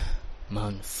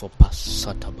Man for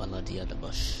Pasata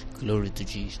Baladiadabash. Glory to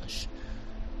Jesus.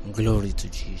 Glory to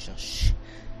Jesus.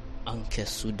 Anke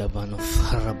Sudabano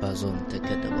Farabazon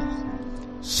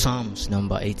Tekedaba. Psalms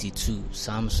number 82.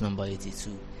 Psalms number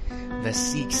 82. Verse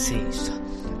 6 says,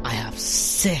 I have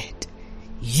said,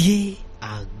 ye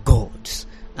are gods,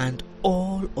 and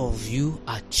all of you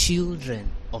are children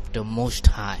of the Most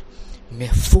High.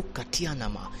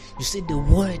 Mefokatianama. You see the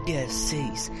word there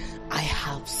says, I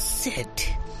have said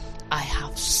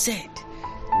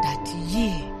that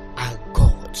ye are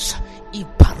gods.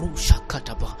 Iparusha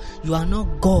kataba. You are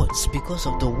not gods because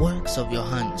of the works of your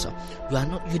hands.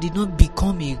 You did not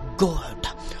become a god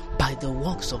by the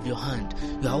works of your hand.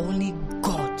 You are only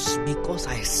gods because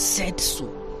I said so.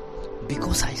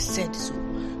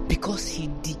 Because he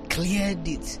declared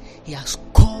it. He has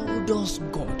called us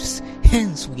gods.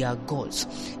 Hence we are gods.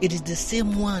 It is the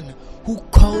same one who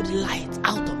called light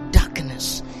out of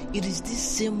darkness. It is this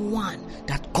same one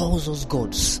that calls us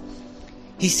gods.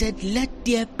 He said, let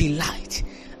there be light.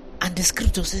 And the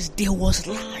scripture says there was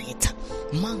light.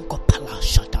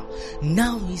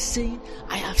 Now he's saying,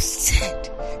 I have said,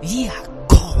 ye are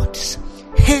gods.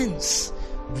 Hence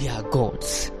we are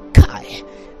gods. Kai.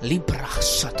 Libra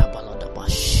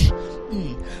Shatabaladabash.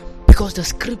 Because the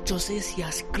scripture says he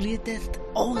has created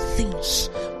all things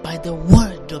by the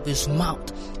word of his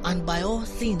mouth, and by all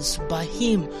things by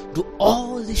him do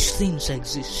all these things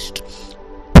exist.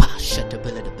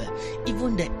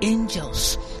 Even the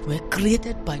angels were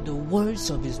created by the words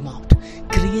of his mouth,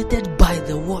 created by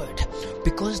the word,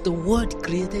 because the word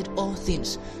created all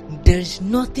things. There is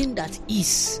nothing that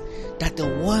is that the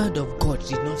word of God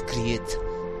did not create.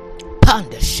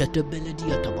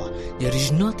 There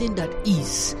is nothing that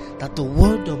is that the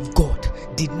word of God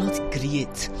did not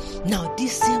create. Now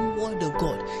this same word of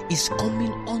God is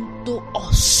coming unto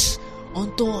us,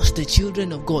 the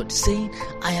children of God, saying,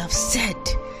 I have said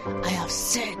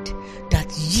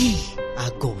that ye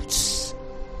are gods.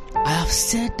 I have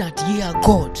said that ye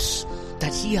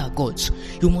are gods.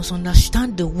 You must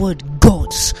understand the word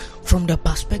gods from the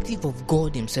perspective of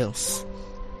God himself.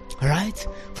 Right?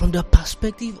 From the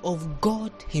perspective of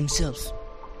God himself.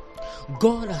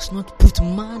 God has not put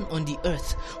man on the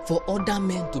earth for other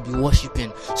men to be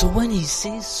worshipping. So when he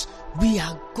says we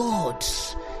are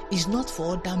gods, it's not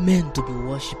for other men to be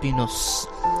worshipping us.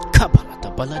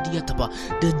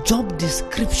 The job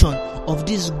description of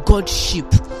this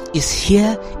godship is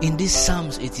here in this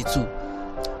Psalms 82.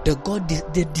 The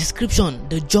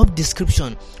job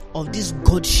description of this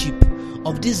godship,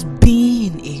 of this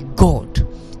being a god,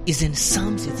 is in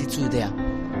Psalms 82 there.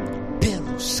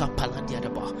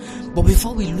 But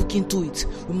before we look into it,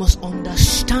 we must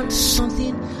understand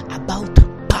something about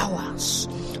powers.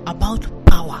 About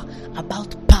power.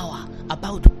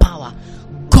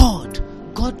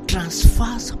 God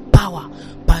transfers power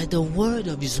by the word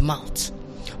of his mouth,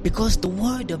 because the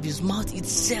word of his mouth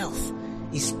itself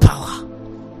is power.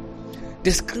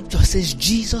 The scripture says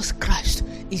Jesus Christ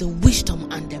is the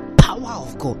wisdom and the power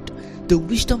of God. The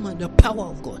wisdom and the power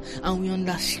of God. And we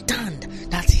understand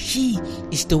that he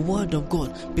is the word of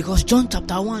God, because John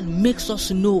chapter 1 makes us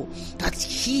know that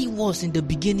he was in the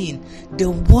beginning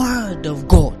the word of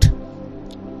God.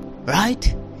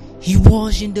 Right? He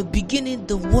was in the beginning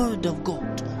the word of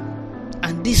God.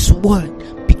 And this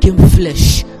word became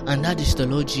flesh, and that is the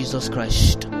Lord Jesus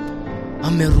Christ.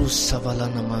 And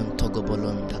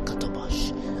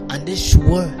this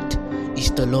word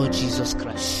is the Lord Jesus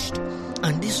Christ.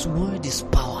 And this word is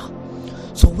power.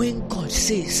 So when God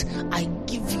says, I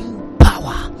give you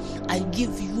power,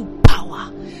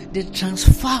 the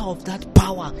transfer of that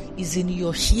power is in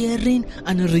your hearing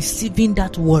and receiving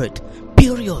that word.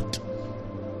 Period.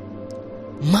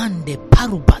 Mande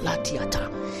parubalatiata.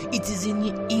 It is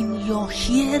in your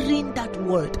hearing that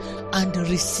word and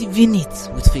receiving it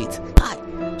with faith.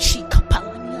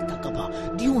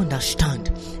 Do you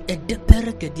understand?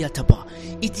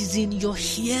 It is in your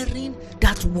hearing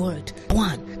that word.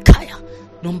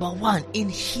 Number one, in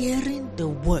hearing the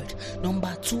word.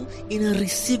 Number two, in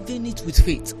receiving it with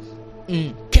faith.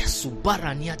 Then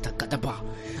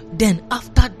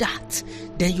after that,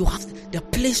 then you have the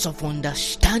place of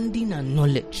understanding and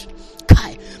knowledge.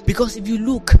 Because if you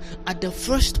look at the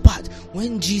first part,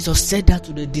 when Jesus said that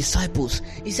to the disciples,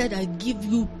 he said, I give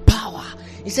you power.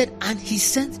 He said, and he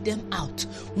sent them out.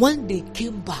 When they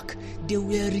came back, they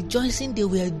were rejoicing, they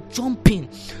were jumping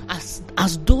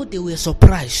as though they were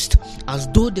surprised, as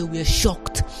though they were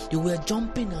shocked. They were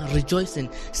jumping and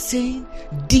rejoicing, saying,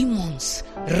 demons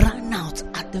ran out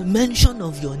at the mention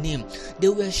of your name. They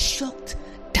were shocked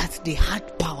that they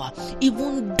had power,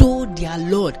 even though their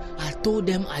Lord had told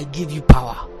them, I give you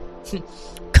power.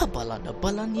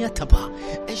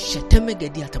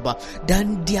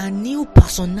 Then their new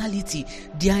personality,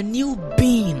 their new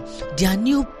being, their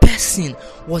new person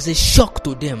was a shock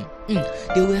to them.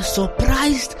 They were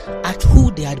surprised at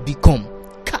who they had become.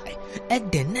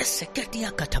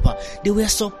 They were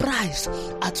surprised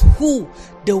at who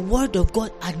the word of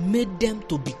God had made them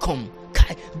to become.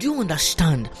 Do you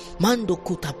understand? Mando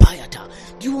Kutapayata.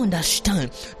 Do you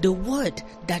understand? The word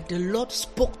that the Lord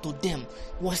spoke to them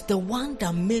was the one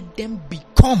that made them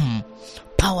become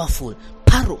powerful.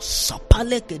 Paros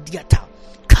Sapaleke Diata.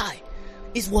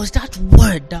 It was that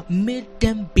word that made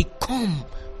them become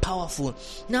powerful.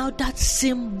 Now that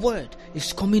same word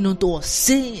is coming unto us,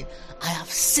 saying, I have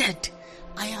said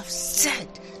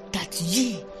that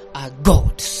ye are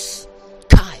gods.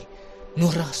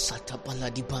 Nora sata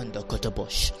baladibanda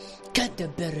kotabosh.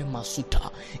 Kadebere masuta.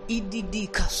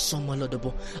 Ididika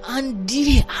somalodobo. And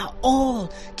they are all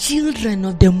children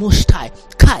of the Most High.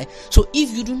 So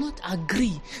if you do not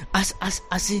agree as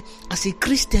a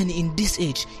Christian in this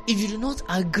age, if you do not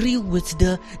agree with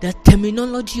the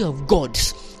terminology of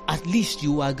gods, at least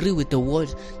you agree with the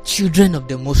word children of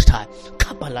the Most High.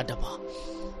 Kabaladaba.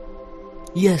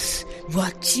 Yes, you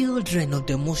are children of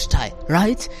the Most High,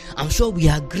 right? I'm sure we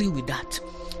agree with that.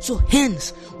 So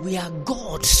hence, we are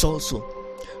gods also.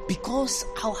 Because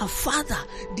our Father,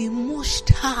 the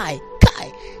Most High,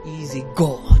 is a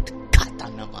God.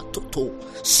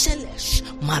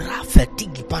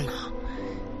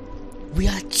 We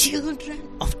are children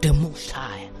of the Most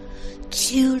High.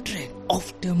 Children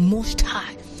of the Most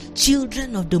High.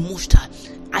 Children of the Most High.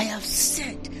 I have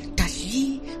said that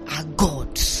ye are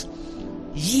gods.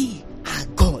 Ye are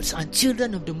gods and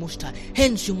children of the Most High.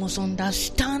 Hence, you must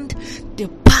understand the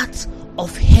path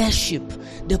of heirship,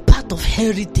 the path of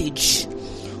heritage.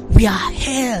 We are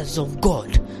heirs of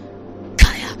God.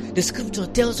 The scripture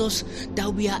tells us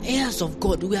that we are heirs of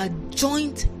God. We are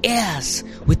joint heirs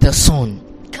with the Son.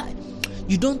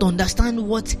 You don't understand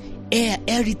what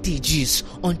heritage is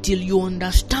until you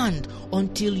understand,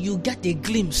 until you get a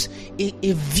glimpse,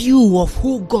 a view of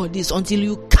who God is, until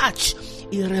you catch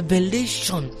a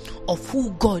revelation of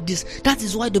who God is. That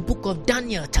is why the book of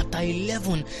Daniel chapter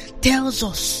 11 tells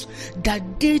us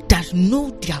that they that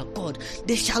know their God,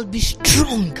 they shall be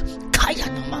strong,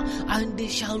 and they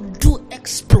shall do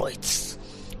exploits.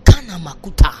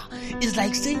 It's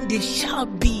like saying they shall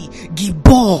be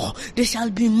Gibor, they shall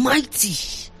be mighty.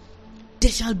 They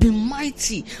shall be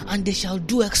mighty and they shall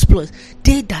do exploits.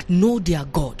 They that know their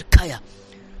God.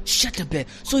 Shut up.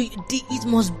 So it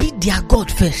must be their God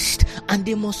first, and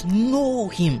they must know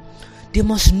Him. They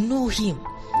must know Him.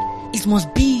 It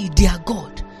must be their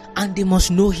God, and they must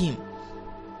know Him.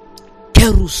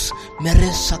 Kerus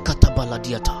meresa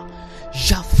katabaladiata.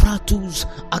 Jafratus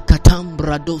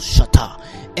akatambrado shata.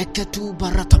 Eketu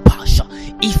baratapasha.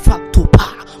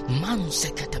 Ifaktopa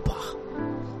manseketaba.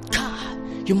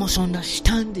 You must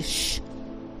understand this.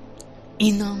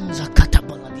 They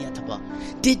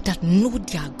that know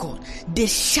their God, they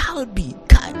shall be.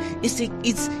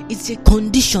 It's a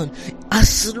condition.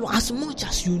 As much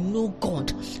as you know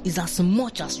God, is as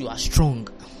much as you are strong.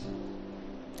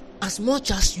 As much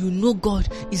as you know God,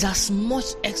 is as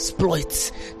much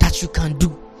exploits that you can do.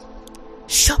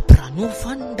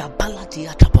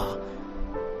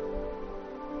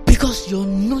 Because your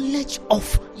knowledge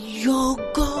of your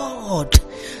God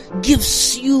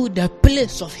gives you the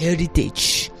place of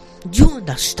heritage. Do you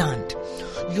understand?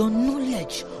 Your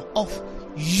knowledge of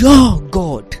your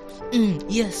God,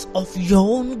 yes, of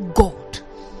your own God,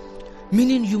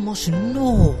 meaning you must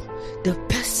know the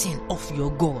person of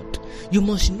your God. You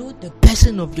must know the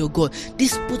person of your God.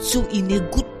 This puts you in a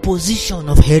good position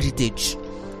of heritage.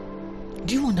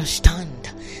 Do you understand?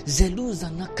 Zeluza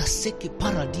nakaseki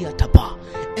paradia tapa,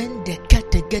 ende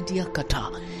kategedia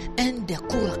kata, ende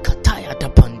kura kataya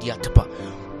tapandia tapa.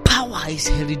 Power is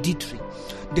hereditary.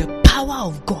 The power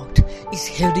of God is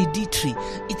hereditary.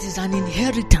 It is an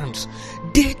inheritance.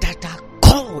 They that are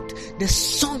called the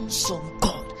sons of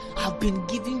God have been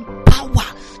given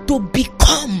power to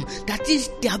become. That is,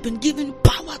 they have been given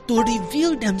power to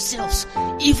reveal themselves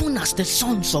even as the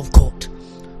sons of God.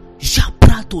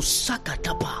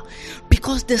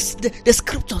 Because the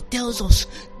scripture tells us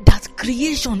that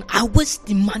creation awaits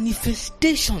the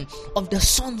manifestation of the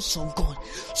sons of God.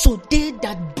 So they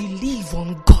that believe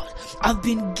on God have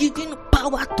been given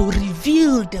power to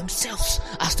reveal themselves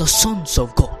as the sons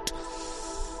of God.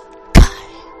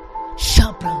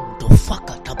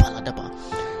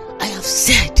 I have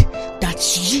said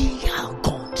that ye are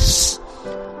gods,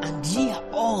 and ye are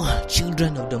all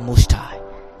children of the Most High.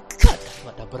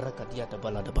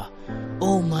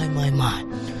 Oh my.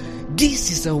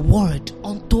 This is a word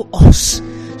unto us.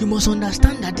 You must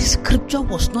understand that this scripture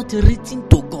was not written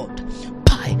to God.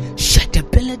 It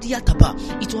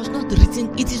was not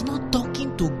written, it is not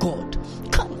talking to God.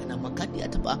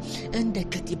 And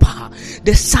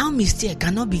the psalmist here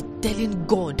cannot be telling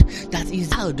God that he is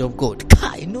child of God.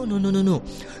 No.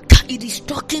 It is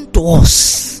talking to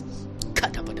us.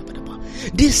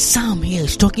 This psalm here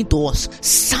is talking to us.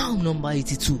 Psalm number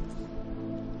 82.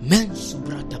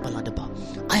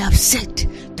 I have said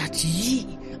that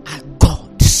ye are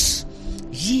gods.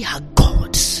 Ye are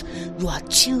gods. You are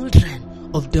children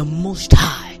of the Most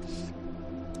High.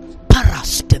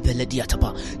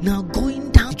 Now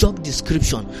going down to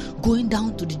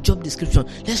the job description,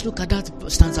 let's look at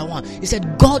that stanza 1. It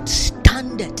said, God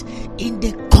standeth in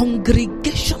the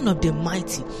congregation of the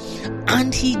mighty,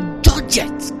 and he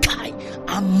judgeth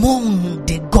among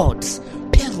the gods.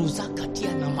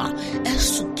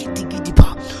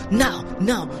 Now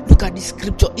look at the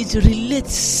scripture. It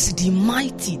relates the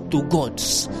mighty to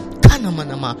gods.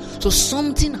 So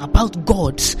something about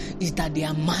gods is that they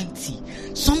are mighty.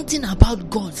 Something about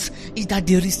gods is that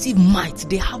they receive might.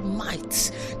 They have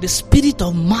might. The spirit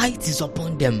of might is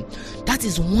upon them. That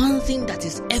is one thing that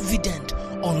is evident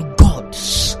on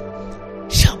gods.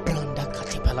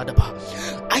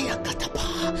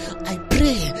 I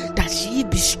pray that ye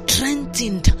be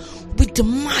strengthened with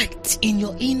might in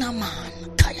your inner man.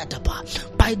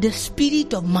 By the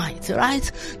spirit of might,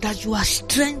 right? That you are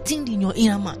strengthened in your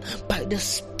inner man by the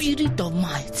spirit of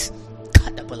might.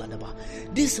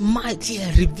 This might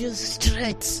here reveals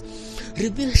strength,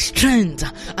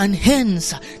 and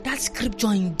hence that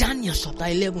scripture in Daniel chapter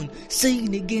 11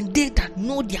 saying again, they that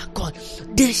know their God,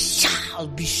 they shall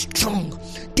be strong.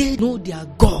 They know their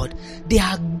God, they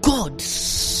are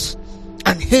gods,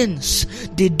 and hence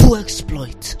they do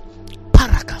exploit.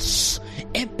 Parakas.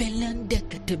 There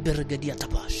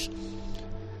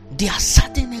are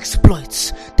certain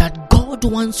exploits that God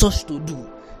wants us to do.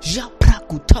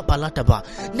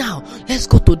 Now let's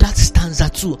go to that stanza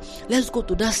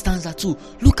 2.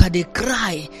 Look at the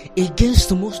cry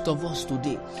against most of us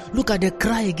today. In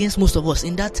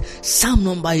that Psalm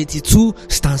number 82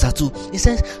 stanza 2. It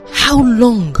says, how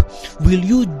long will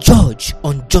you judge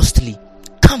unjustly?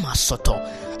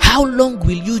 How long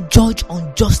will you judge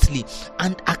unjustly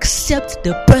and accept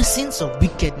the presence of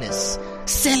wickedness?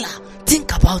 Selah,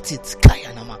 think about it.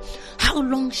 How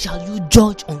long shall you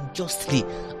judge unjustly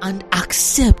and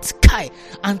accept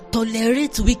and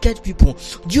tolerate wicked people?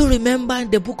 Do you remember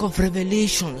in the book of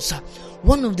Revelations,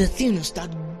 one of the things that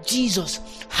Jesus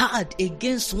had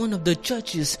against one of the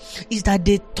churches is that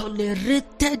they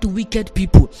tolerated wicked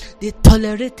people. They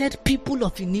tolerated people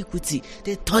of iniquity.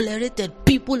 They tolerated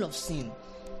people of sin.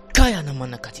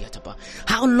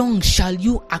 How long shall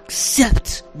you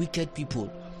accept wicked people?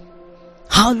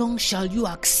 How long shall you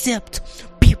accept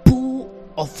people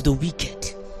of the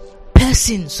wicked,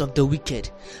 persons of the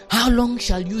wicked? How long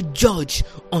shall you judge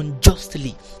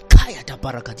unjustly?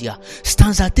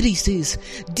 Stanza 3 says,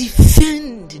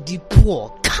 defend the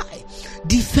poor,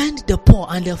 defend the poor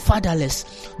and the fatherless,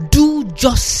 do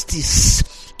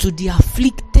justice to the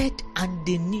afflicted and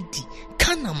the needy.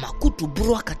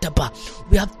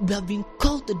 We have been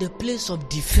called to the place of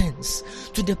defense,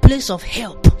 to the place of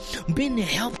help, being a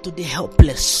help to the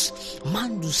helpless. We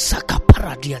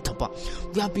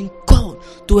have been called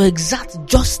to exert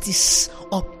justice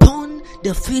upon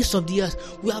the face of the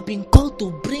earth. We have been called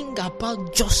to bring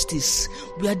about justice.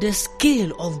 We are the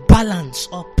scale of balance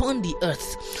upon the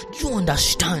earth. Do you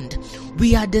understand?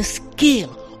 We are the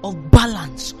scale of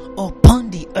balance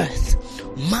upon the earth.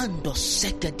 Mando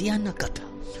sekedianakata.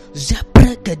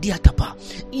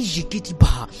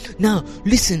 Now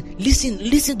listen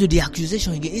to the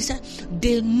accusation again. He said,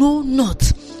 they know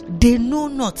not,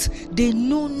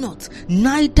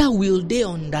 neither will they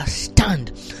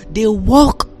understand. They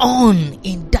walk on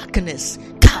in darkness.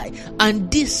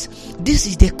 And this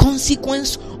is the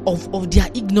consequence of their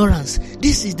ignorance.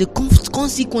 This is the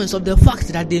consequence of the fact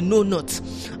that they know not,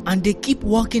 and they keep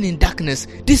walking in darkness.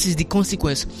 This is the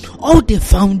consequence. All the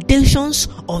foundations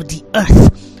of the earth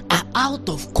are out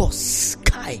of course.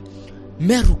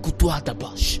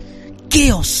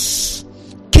 Chaos.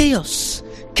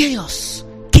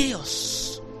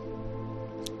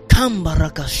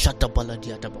 Kambaraka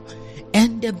shatabaladiataba.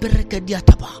 And the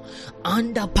berekadiataba,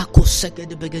 and the pakoseke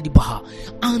de begadibaha,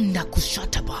 and the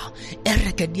kushataba,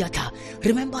 erekadiata.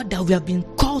 Remember that we have been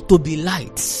called to be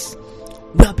lights.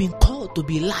 We have been called to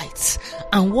be lights,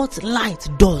 and what light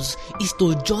does is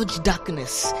to judge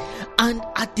darkness. And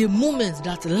at the moment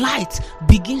that light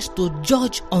begins to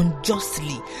judge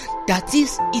unjustly, that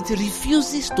is, it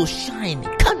refuses to shine,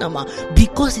 kanama,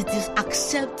 because it is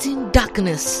accepting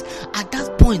darkness, at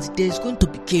that point there is going to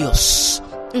be chaos.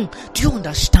 Do you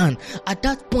understand? At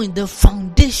that point, the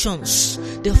foundation of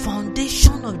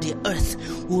the earth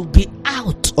will be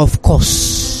out of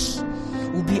course.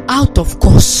 Will be out of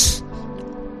course.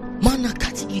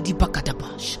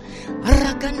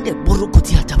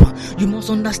 You must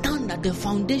understand that the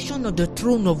foundation of the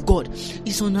throne of God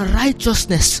is on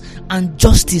righteousness and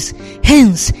justice.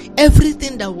 Hence,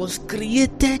 everything that was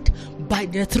created by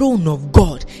the throne of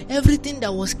God, everything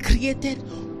that was created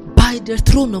by the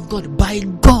throne of God, by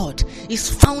God, is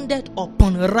founded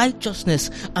upon righteousness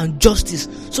and justice.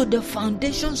 So the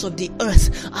foundations of the earth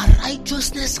are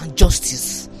righteousness and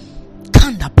justice.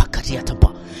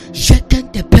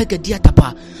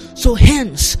 So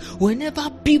hence, whenever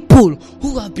people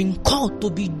who have been called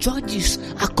to be judges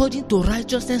according to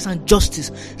righteousness and justice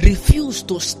refuse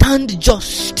to stand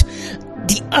just,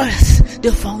 the earth,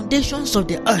 the foundations of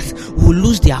the earth will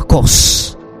lose their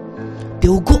course. They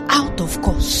will go out of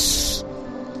course.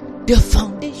 The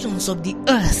foundations of the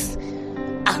earth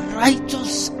are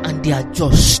righteous and they are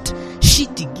just.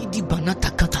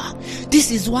 This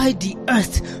is why the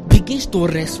earth begins to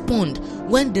respond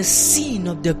when the sin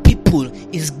of the people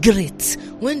is great.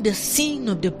 When the sin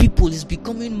of the people is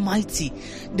becoming mighty,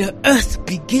 the earth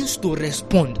begins to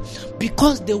respond,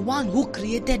 because the one who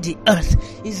created the earth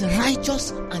is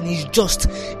righteous and is just.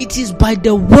 It is by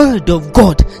the word of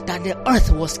God that the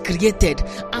earth was created,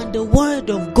 and the word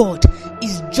of God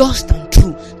is just and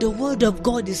true. The word of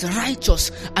God is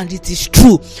righteous and it is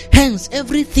true. Hence,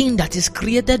 everything that is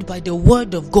created by the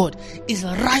word of God is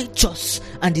righteous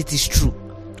and it is true.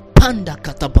 Panda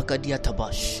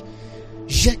katabakadiatabash.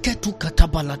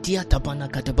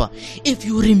 If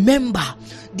you remember,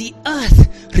 the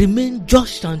earth remained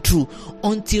just and true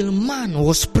until man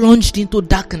was plunged into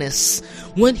darkness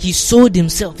when he sold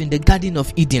himself in the Garden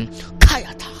of Eden.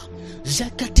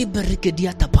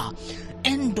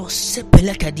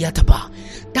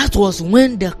 That was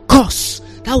when the curse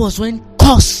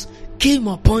came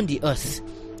upon the earth.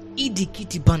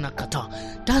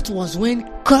 That was when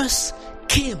curse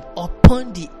came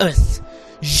upon the earth.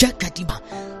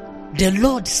 The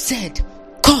Lord said,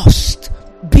 cursed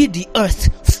be the earth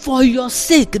for your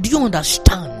sake. Do you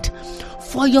understand?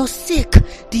 For your sake,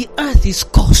 the earth is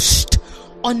cursed.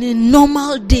 On a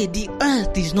normal day, the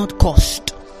earth is not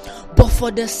cursed. But for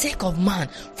the sake of man,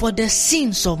 for the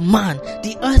sins of man,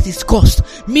 the earth is cursed.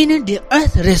 Meaning the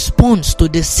earth responds to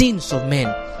the sins of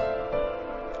men.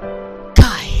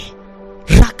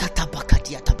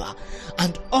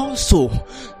 And also,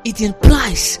 it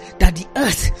implies that the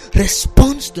earth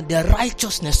responds to the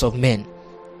righteousness of men.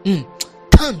 The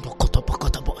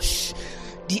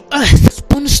earth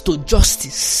responds to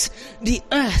justice. The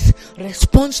earth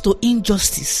responds to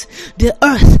injustice. The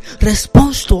earth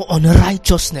responds to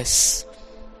unrighteousness.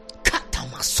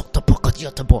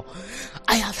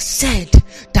 I have said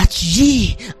that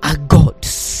ye are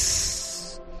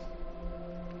gods.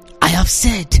 I have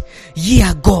said ye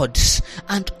are gods,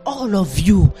 and all of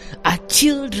you are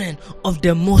children of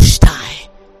the Most High.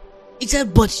 It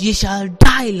said, but ye shall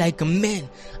die like men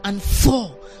and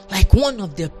fall like one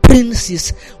of the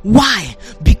princes. Why?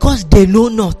 Because they know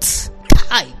not.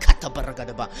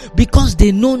 Because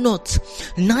they know not,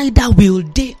 neither will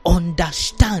they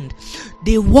understand.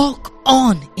 They walk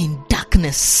on in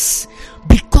darkness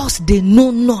because they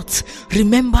know not.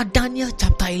 Remember Daniel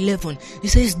chapter 11. It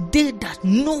says, they that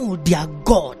know their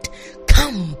God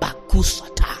come back.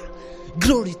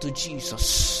 Glory to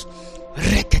Jesus.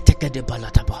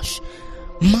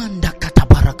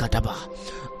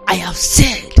 I have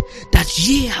said that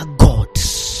ye are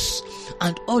gods,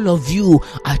 and all of you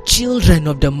are children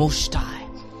of the Most High.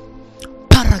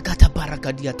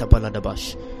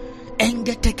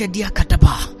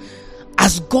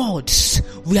 As gods,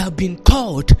 we have been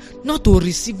called not to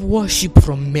receive worship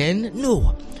from men.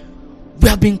 No, we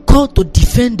have been called to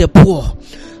defend the poor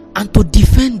and to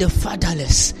defend the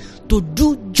fatherless, to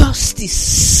do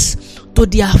justice to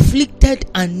the afflicted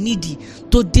and needy,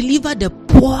 to deliver the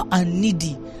poor and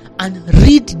needy, and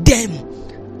rid them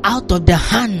out of the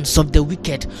hands of the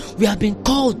wicked. We have been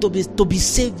called to be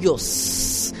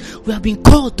saviors. We have been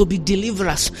called to be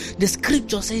deliverers. The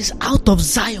scripture says, out of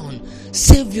Zion,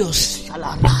 saviors shall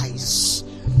arise.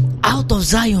 Out of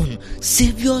Zion,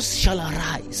 saviors shall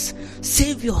arise.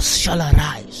 Saviors shall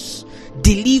arise.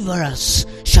 Deliverers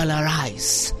shall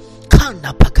arise.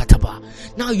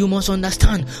 Now you must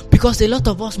understand, because a lot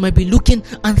of us might be looking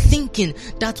and thinking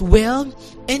that, well,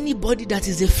 anybody that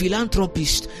is a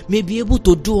philanthropist may be able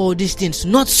to do all these things.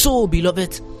 Not so,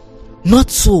 beloved. Not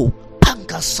so.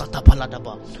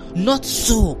 Not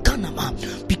so,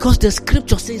 because the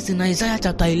scripture says in Isaiah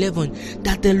chapter 11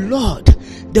 that the Lord,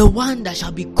 the one that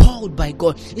shall be called by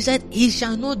God, he said he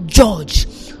shall not judge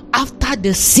after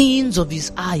the sins of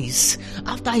his eyes,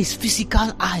 after his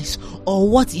physical eyes, or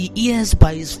what he hears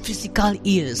by his physical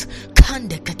ears.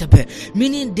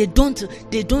 Meaning they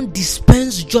don't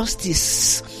dispense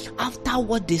justice after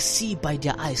what they see by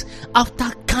their eyes, after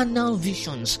carnal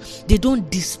visions. They don't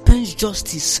dispense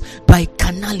justice by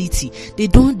carnality. They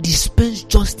don't dispense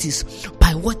justice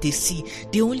by what they see.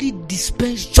 They only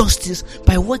dispense justice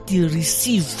by what they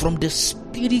receive from the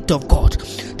Spirit of God.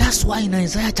 That's why in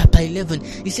Isaiah chapter 11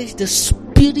 it says the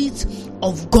Spirit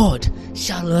of God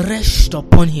shall rest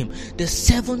upon him. The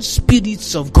 7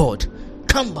 spirits of God,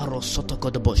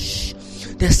 the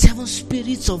 7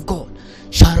 spirits of God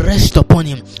shall rest upon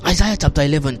him. Isaiah chapter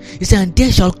 11, he said, and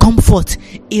there shall come forth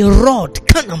a rod.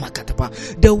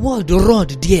 The word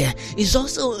rod there is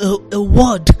also a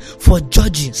word for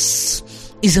judges.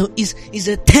 Is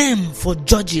a term for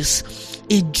judges.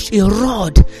 A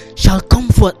rod shall come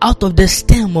forth out of the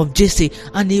stem of Jesse,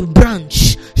 and a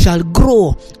branch shall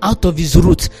grow out of his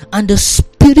root, and the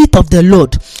Spirit of the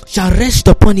Lord shall rest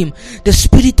upon him, the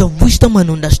Spirit of wisdom and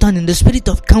understanding, the Spirit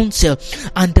of counsel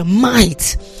and the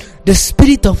might, the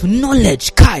Spirit of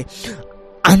knowledge,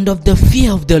 and of the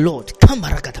fear of the Lord,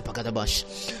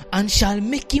 and shall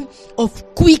make him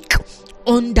of quick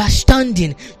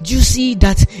understanding. Do you see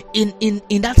that in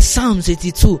that Psalms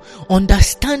 82,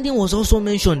 understanding was also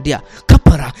mentioned there?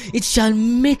 It shall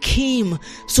make him.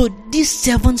 So these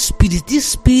 7 spirits, this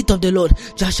Spirit of the Lord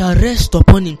that shall rest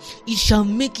upon him, it shall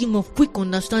make him of quick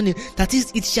understanding. That is,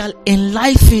 it shall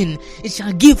enliven, it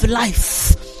shall give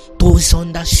life to his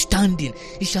understanding.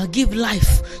 It shall give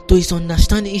life to his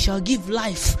understanding. It shall give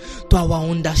life to our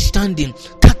understanding.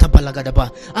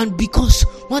 And because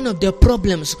one of the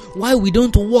problems why we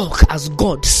don't walk as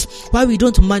gods, why we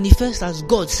don't manifest as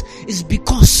gods, is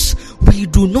because we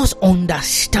do not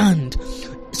understand.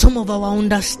 Some of our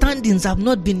understandings have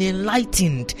not been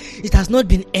enlightened. It has not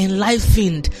been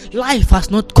enlivened. Life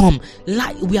has not come.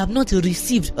 We have not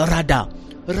received, rather,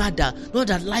 not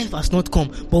that life has not come,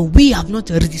 but we have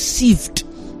not received.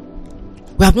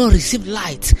 We have not received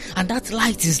light, and that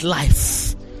light is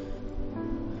life.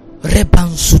 Reban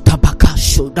sutabaka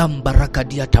shodam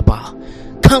barakadiataba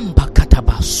kamba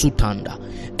kataba sutanda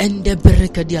and the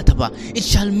berekadiataba. It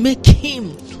shall make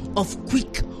him of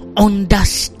quick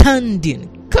understanding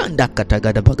in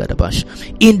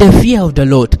the fear of the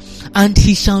Lord, and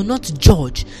he shall not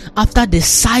judge after the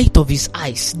sight of his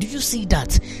eyes. Do you see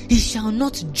that? He shall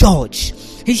not judge.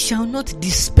 He shall not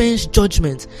dispense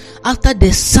judgment after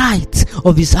the sight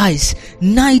of his eyes,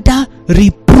 neither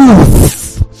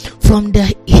reproof from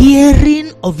the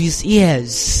hearing of his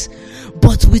ears.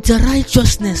 But with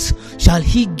righteousness shall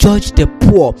he judge the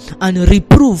poor, and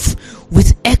reprove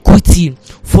with equity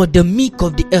for the meek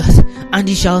of the earth. And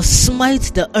he shall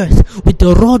smite the earth with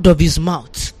the rod of his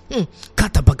mouth. And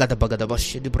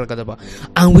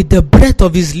with the breath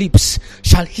of his lips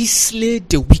shall he slay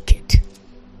the wicked.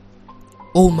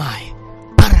 Oh my,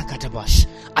 Parakatabash,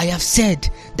 I have said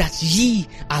that ye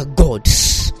are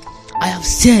gods. I have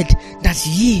said that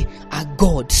ye are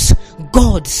gods.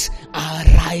 Gods are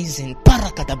rising.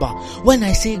 Parakataba. When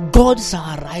I say gods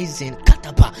are rising,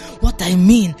 kataba, what I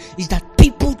mean is that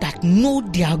people that know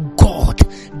their God,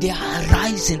 they are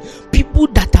rising. People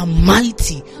that are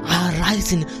mighty are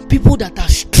rising. People that are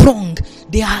strong,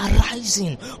 they are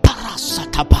rising.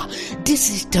 Parasataba. This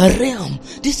is the realm.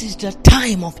 This is the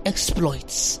time of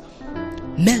exploits.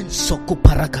 Men soko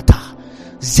parakata.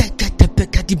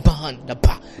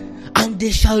 And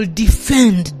they shall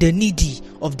defend the needy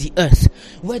of the earth,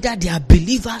 whether they are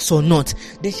believers or not.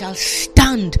 They shall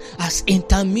stand as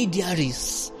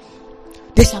intermediaries.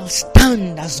 They shall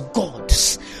stand as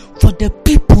gods for the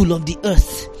people of the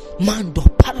earth. Mando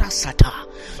parasata.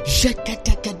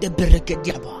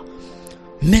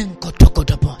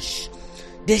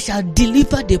 They shall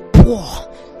deliver the poor.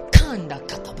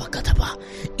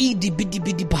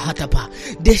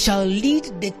 They shall lead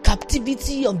the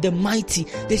captivity of the mighty.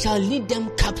 They shall lead them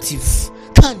captive.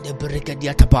 And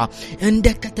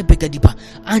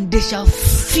they shall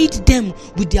feed them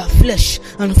with their flesh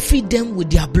and feed them with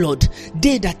their blood.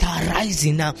 They that are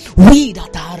rising now, we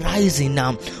that are rising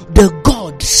now, the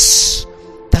gods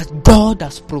that God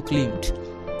has proclaimed.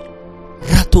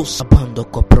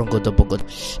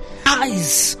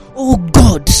 Rise, O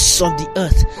gods of the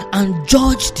earth, and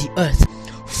judge the earth,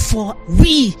 for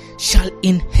we shall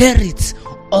inherit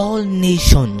all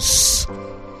nations.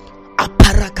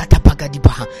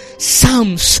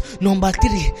 Psalms number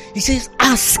 3, he says,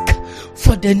 ask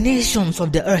for the nations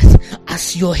of the earth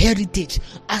as your heritage,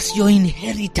 as your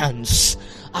inheritance,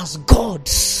 as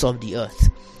gods of the earth.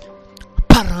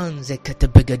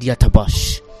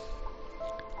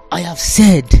 I have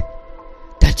said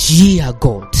that ye are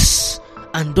gods,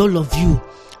 and all of you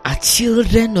are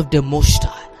children of the Most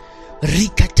High.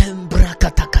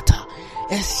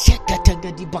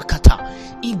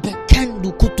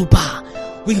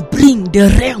 We bring the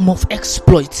realm of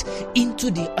exploits into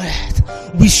the earth.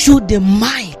 We show the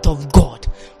might of God.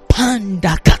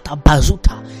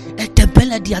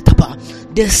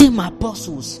 The same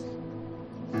apostles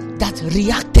that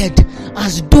reacted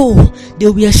as though they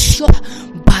were shocked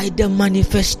by the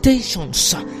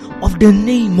manifestations of the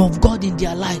name of God in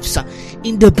their lives.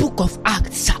 In the book of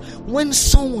Acts, when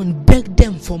someone begged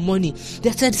them for money,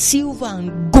 they said, silver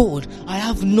and gold I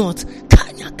have not,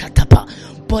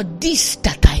 but this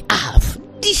that I have,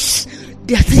 this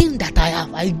the thing that I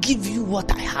have, I give you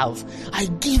what I have. I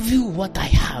give you what I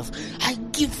have. I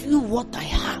give you what I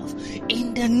have.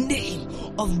 In the name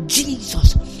of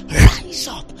Jesus, rise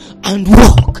up and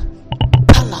walk.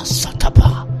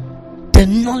 The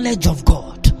knowledge of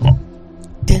God.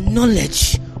 The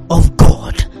knowledge of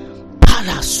God.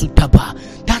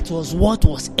 That was what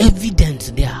was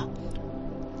evident there.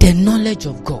 The knowledge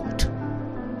of God.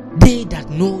 They that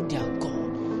know their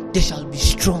God, they shall be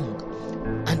strong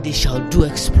and they shall do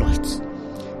exploits.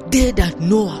 They that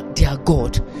know their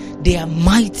God, they are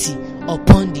mighty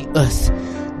upon the earth.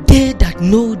 They that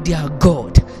know their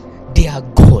God, they are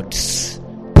gods.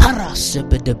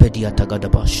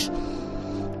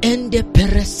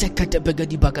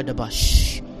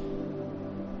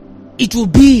 It will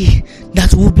be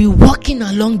that we'll be walking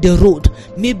along the road,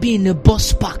 maybe in a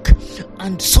bus park,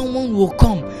 and someone will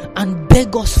come and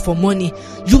beg us for money.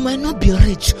 You might not be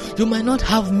rich, you might not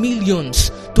have millions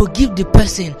to give the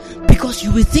person, because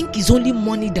you will think it's only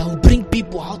money that will bring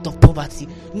people out of poverty.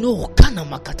 No,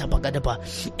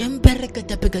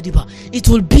 it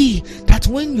will be that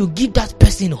when you give that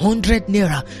person 100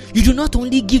 naira, you do not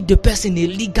only give the person a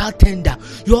legal tender,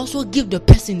 you also give the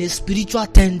person a spiritual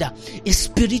tender, a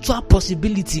spiritual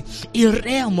possibility, a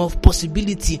realm of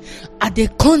possibility at the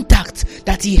contact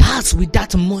that he has with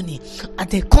that money, at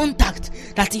the contact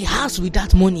that he has with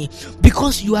that money,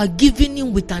 because you are giving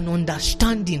him with an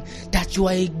understanding that you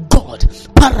are a God.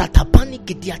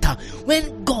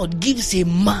 When God gives a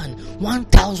man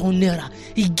 1,000 naira,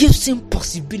 he gives him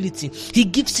possibility, he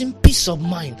gives him peace of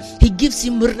mind, he gives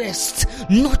him rest,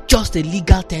 not just a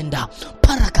legal tender.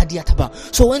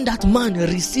 So when that man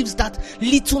receives that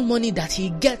little money that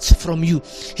he gets from you,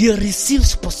 he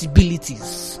receives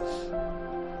possibilities.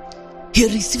 He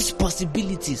receives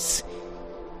possibilities.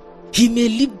 He may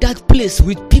leave that place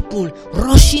with people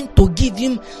rushing to give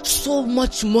him so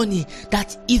much money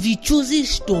that if he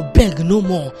chooses to beg no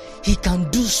more, he can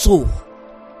do so.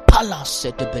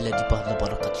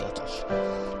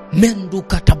 Mendu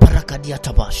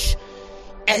katabarakadiatabash.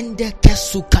 Ende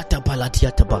kesu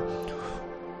katabaladiataba.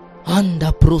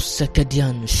 Anda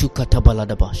prosekedian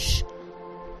shukatabaladabash.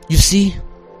 You see,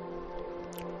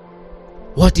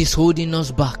 what is holding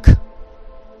us back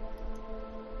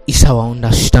is our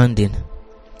understanding.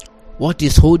 What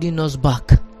is holding us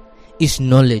back is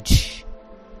knowledge.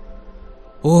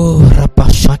 Oh,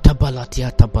 rapashata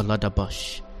balatiata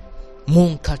baladabash.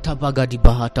 Munkata bagadi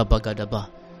bahata bagadaba.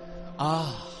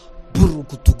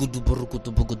 Burukutugudu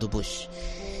burukutu bugudubush.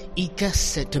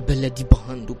 Ikaset beledi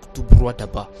bahandu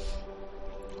kutubruadaba.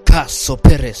 Caso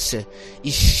perese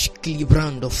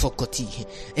ishklibrando fokoti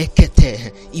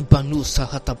ekete ibanusa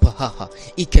hatapaha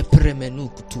ike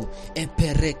premenuktu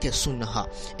epereke sunaha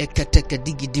eketeke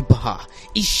digidibaha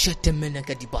ishete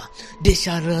menekadiba. They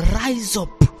shall rise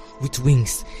up with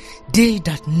wings, they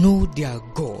that know their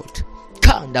God.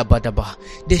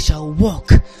 They shall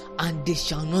walk and they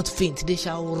shall not faint, they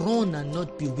shall run and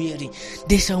not be weary,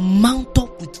 they shall mount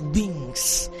up with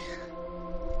wings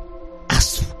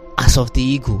as of the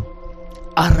eagle.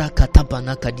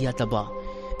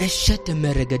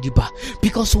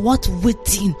 Because what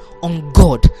waiting on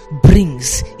God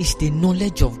brings is the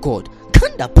knowledge of God.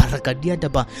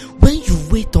 When you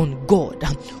wait on God,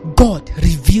 God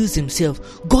reveals himself.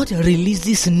 God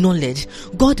releases knowledge.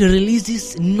 God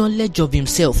releases knowledge of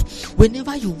himself.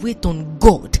 Whenever you wait on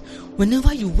God,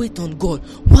 whenever you wait on God,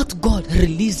 what God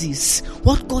releases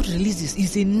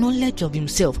is a knowledge of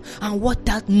himself, and what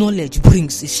that knowledge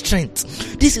brings is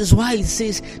strength. This is why it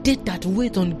says, they that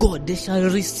wait on God, they shall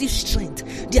receive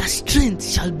strength. Their strength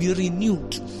shall be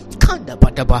renewed.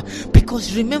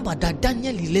 Because remember that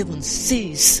Daniel 11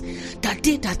 says that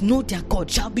they that know their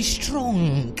God shall be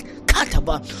strong.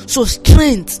 So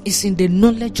strength is in the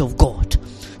knowledge of God.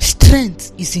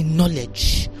 Strength is in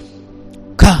knowledge.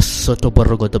 I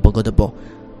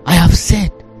have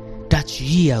said that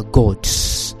ye are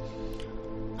gods.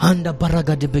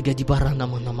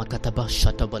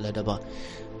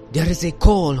 There is a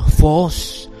call for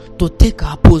us to take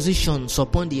our positions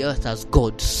upon the earth as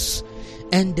gods.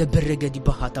 And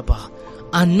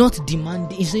not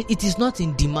demanding. It is not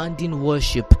in demanding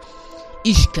worship.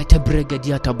 It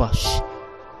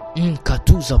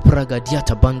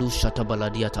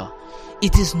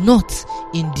is not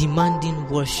in demanding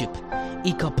worship.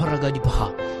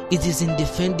 It is in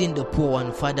defending the poor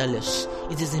and fatherless.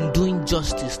 It is in doing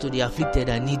justice to the afflicted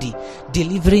and needy,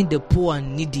 delivering the poor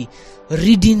and needy,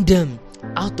 ridding them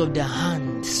out of the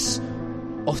hands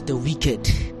of the wicked.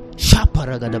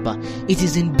 It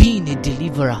is in being a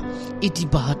deliverer. It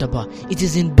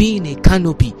is in being a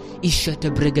canopy.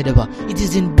 It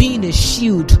is in being a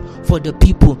shield for the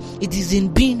people. It is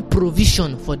in being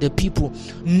provision for the people.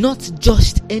 Not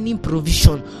just any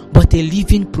provision, but a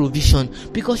living provision.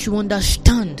 Because you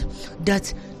understand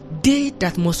that they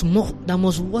that must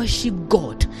worship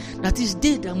God, that is,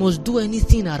 they that must do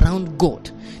anything around God,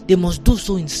 they must do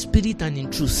so in spirit and in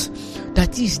truth.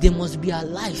 That is, they must be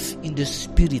alive in the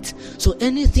spirit. So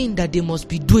anything that they must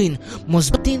be doing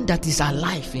must be something that is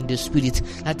alive in the spirit.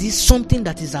 That is something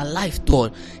that is alive to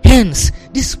God. Hence,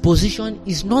 this position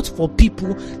is not for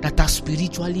people that are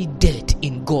spiritually dead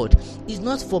in God. It's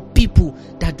not for people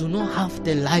that do not have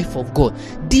the life of God.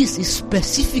 This is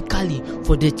specifically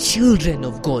for the children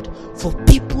of God, for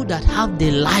people that have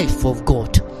the life of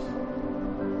God.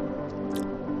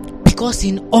 Because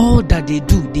in all that they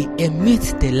do, they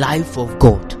emit the life of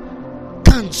God.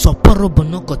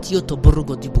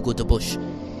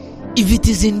 If it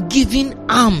is in giving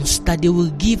alms that they will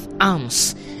give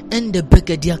alms, and the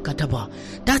Bekedia Kataba,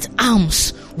 that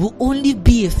alms will only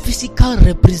be a physical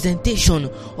representation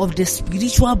of the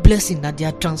spiritual blessing that they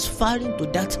are transferring to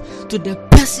the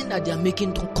person that they are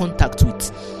making contact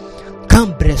with.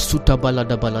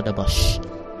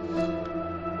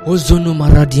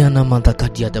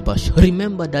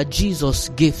 Remember that Jesus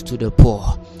gave to the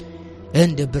poor.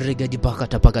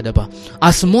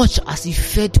 As much as he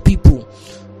fed people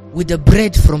with the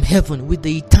bread from heaven, with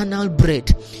the eternal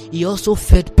bread, he also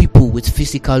fed people with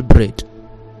physical bread.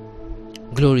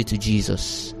 Glory to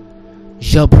Jesus.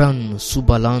 Jabran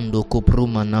subalando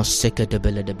kopruma na seke de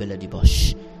bele de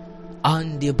bosh.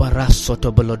 Ande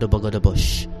barasoto belo de bagada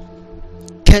bosh.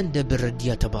 Kende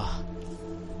berediataba.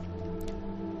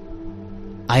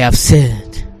 I have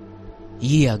said,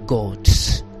 ye are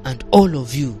gods, and all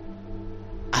of you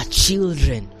are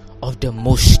children of the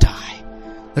Most High.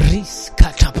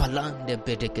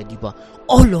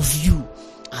 All of you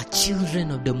are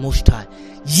children of the Most High.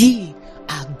 Ye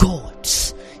are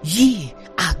gods. Ye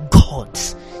are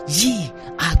gods. Ye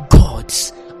are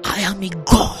gods. I am a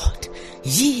God.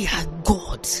 Ye are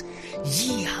gods.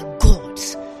 Ye are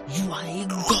gods. You are a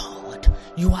God.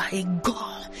 You are a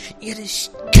God. It is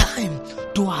time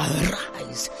to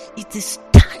arise. It is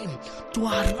time to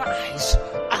arise.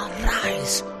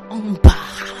 Arise on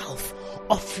behalf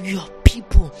of your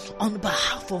people, on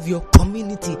behalf of your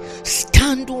community.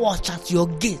 Stand watch at your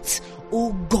gates,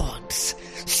 O gods.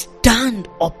 Stand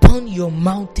upon your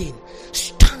mountain.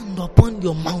 Stand upon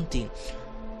your mountain.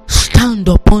 Stand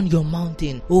upon your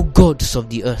mountain, O gods of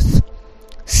the earth.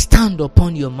 Stand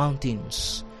upon your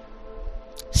mountains.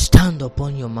 Stand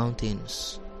upon your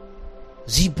mountains.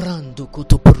 Zibrando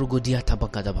kotopurugodia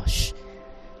tabakadabash.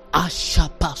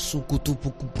 Ashapasu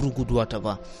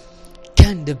kutupukupuruguduataba.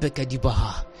 Kende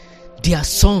bekadibaha. There are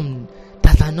some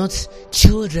that are not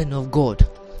children of God,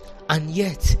 and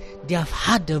yet they have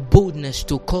had the boldness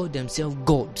to call themselves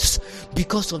gods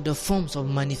because of the forms of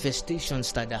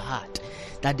manifestations that they had.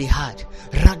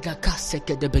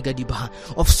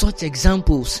 Of such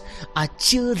examples are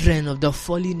children of the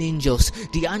fallen angels,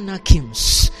 the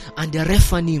Anakims and the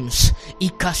Rephanims.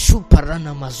 Ikashu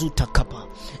parana mazuta kapa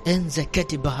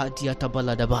enzeketi bahadia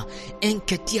tabaladaba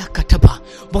enketia kataba.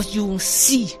 But you will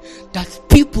see that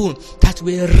people that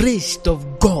were raised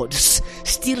of gods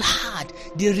still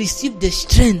they received the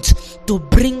strength to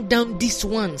bring down these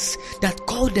ones that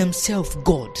call themselves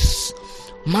gods.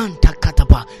 Manta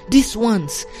kataba, these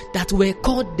ones that were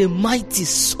called the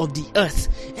mighties of the earth,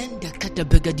 and the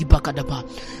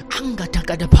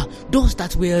Those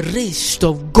that were raised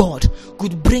of God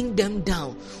could bring them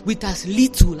down with as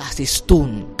little as a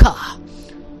stone.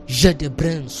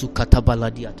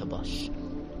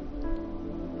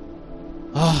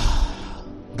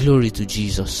 Glory to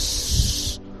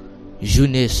Jesus.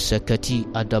 June sekati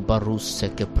adabaru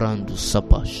sekeprandu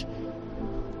sapash.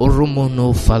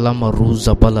 Oromono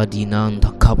falamaruza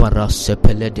baladinanda kabara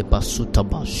sepele de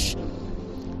basutabash.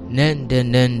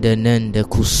 Nende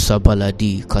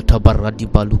kusabaladi katabaradi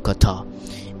balukata.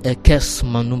 Ekes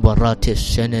manubarate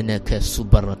shenene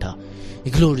kesubarata.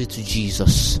 Glory to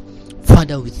Jesus.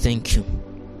 Father, we thank you.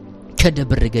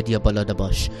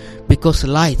 Because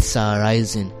lights are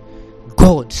rising,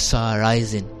 gods are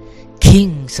rising,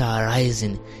 kings are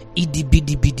rising.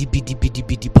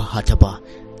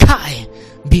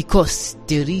 Because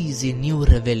there is a new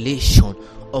revelation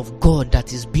of God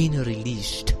that is being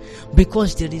released.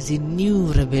 Because there is a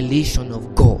new revelation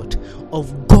of God,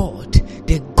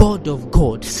 the God of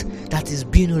gods that is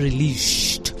being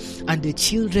released. And the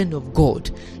children of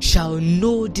God shall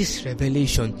know this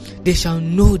revelation. They shall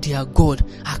know their God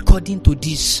according to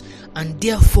this. And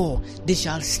therefore they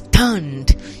shall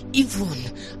stand even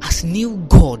as new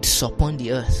gods upon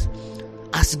the earth.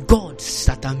 As gods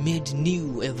that are made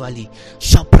new everly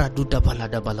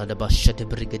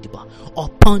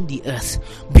upon the earth,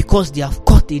 because they have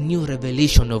caught a new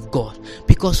revelation of God,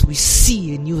 because we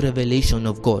see a new revelation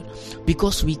of God,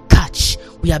 because we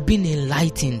are being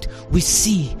enlightened, we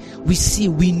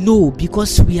know,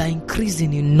 because we are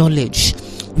increasing in knowledge.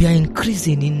 We are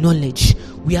increasing in knowledge.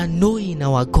 We are knowing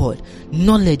our God.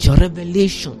 Knowledge or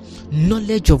revelation,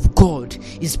 knowledge of God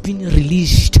is being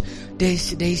released.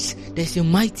 There's a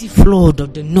mighty flood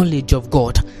of the knowledge of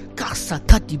God.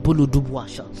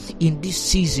 In this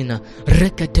season, a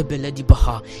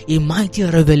mighty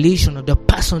revelation of the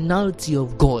personality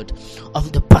of God,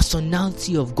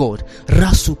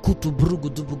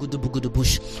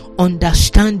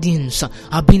 Understandings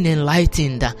have been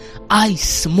enlightened.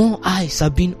 More eyes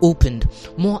have been opened.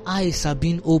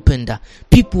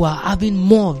 People are having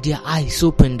more of their eyes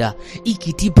opened.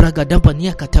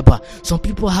 Some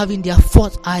people are having their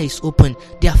fourth eyes open,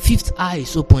 their fifth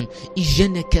eyes open.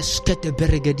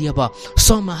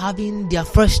 Some are having their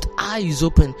first eyes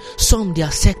open, some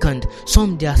their second,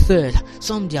 some their third,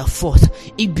 some their fourth.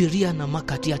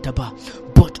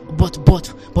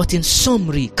 But in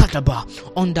summary,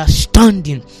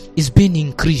 understanding is being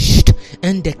increased,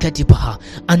 and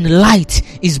light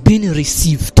is being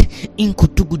received. And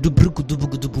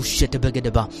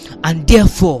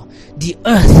therefore, the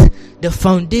earth, the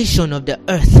foundation of the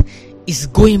earth, is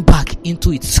going back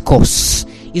into its course.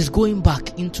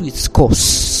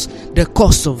 The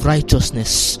course of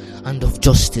righteousness and of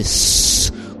justice.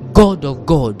 God of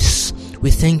gods,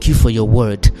 we thank you for your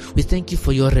word. We thank you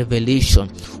for your revelation.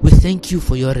 We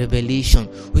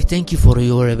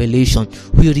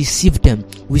receive them.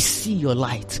 We see your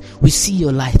light.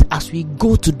 As we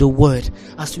go to the word,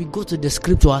 as we go to the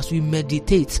scripture, as we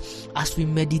meditate, as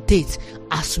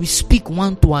we speak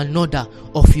one to another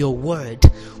of your word,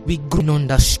 we grow in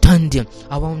understanding.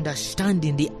 Our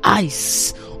understanding, the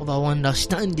eyes of our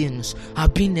understandings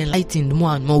have been enlightened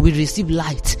more and more. We receive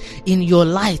light. In your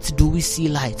light do we see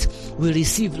light. We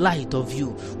receive light of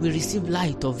you. We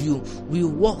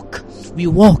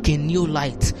walk in new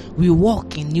light. We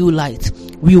walk in new knowledge.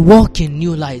 We walk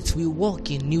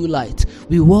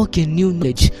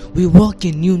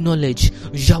in new knowledge.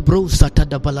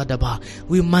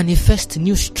 We manifest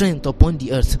new strength upon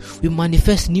the earth. We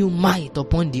manifest new might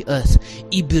upon the earth.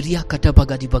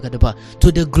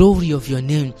 To the glory of your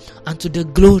name and to the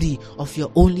glory of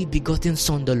your only begotten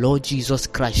Son, the Lord Jesus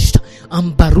Christ.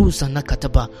 Until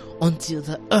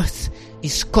the earth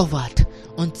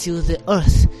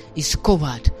is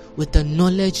covered with the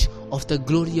knowledge of the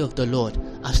glory of the Lord,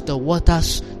 as the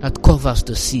waters that covers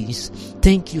the seas.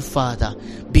 Thank you, Father,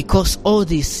 because all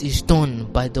this is done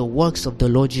by the works of the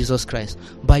Lord Jesus Christ.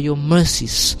 By your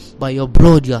mercies, by your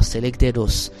blood, you have selected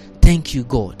us. Thank you,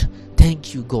 God.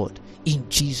 In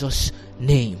Jesus'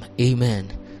 name, amen.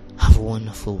 Have a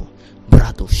wonderful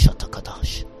Brado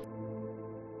Shatakadash.